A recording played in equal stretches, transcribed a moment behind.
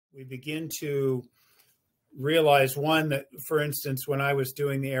we begin to realize, one, that, for instance, when I was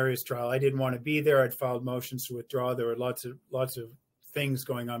doing the Arias trial, I didn't want to be there. I'd filed motions to withdraw. There were lots of things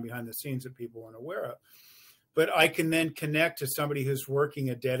going on behind the scenes that people weren't aware of. But I can then connect to somebody who's working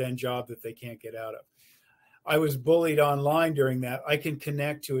a dead-end job that they can't get out of. I was bullied online during that. I can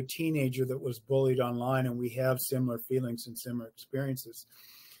connect to a teenager that was bullied online, and we have similar feelings and similar experiences.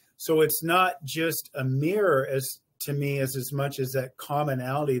 So it's not just a mirror to me as much as that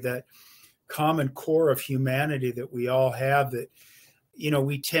commonality, that common core of humanity that we all have, that,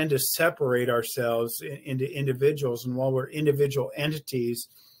 we tend to separate ourselves into individuals. And while we're individual entities,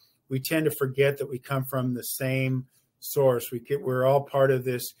 we tend to forget that we come from the same source. We're all part of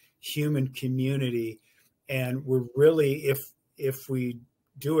this human community. And we're really, if we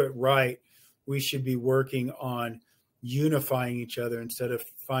do it right, we should be working on unifying each other instead of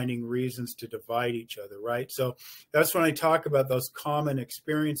finding reasons to divide each other, right? So that's when I talk about those common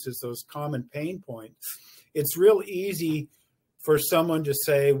experiences, those common pain points. It's real easy for someone to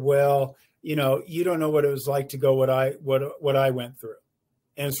say, well, you don't know what it was like to go what I went through.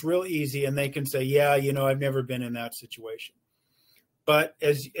 And it's real easy. And they can say, yeah, I've never been in that situation. But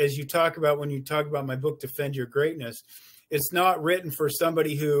as you talk about, when you talk about my book, Defend Your Greatness, it's not written for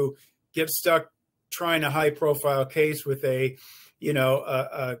somebody who gets stuck trying a high profile case with a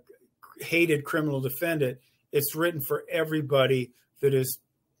hated criminal defendant. It's written for everybody that is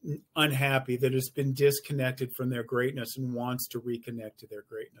unhappy, that has been disconnected from their greatness and wants to reconnect to their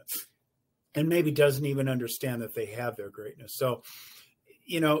greatness, and maybe doesn't even understand that they have their greatness. So,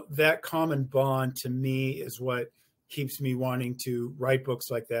 that common bond to me is what keeps me wanting to write books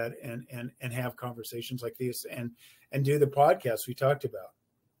like that and have conversations like this and do the podcast we talked about.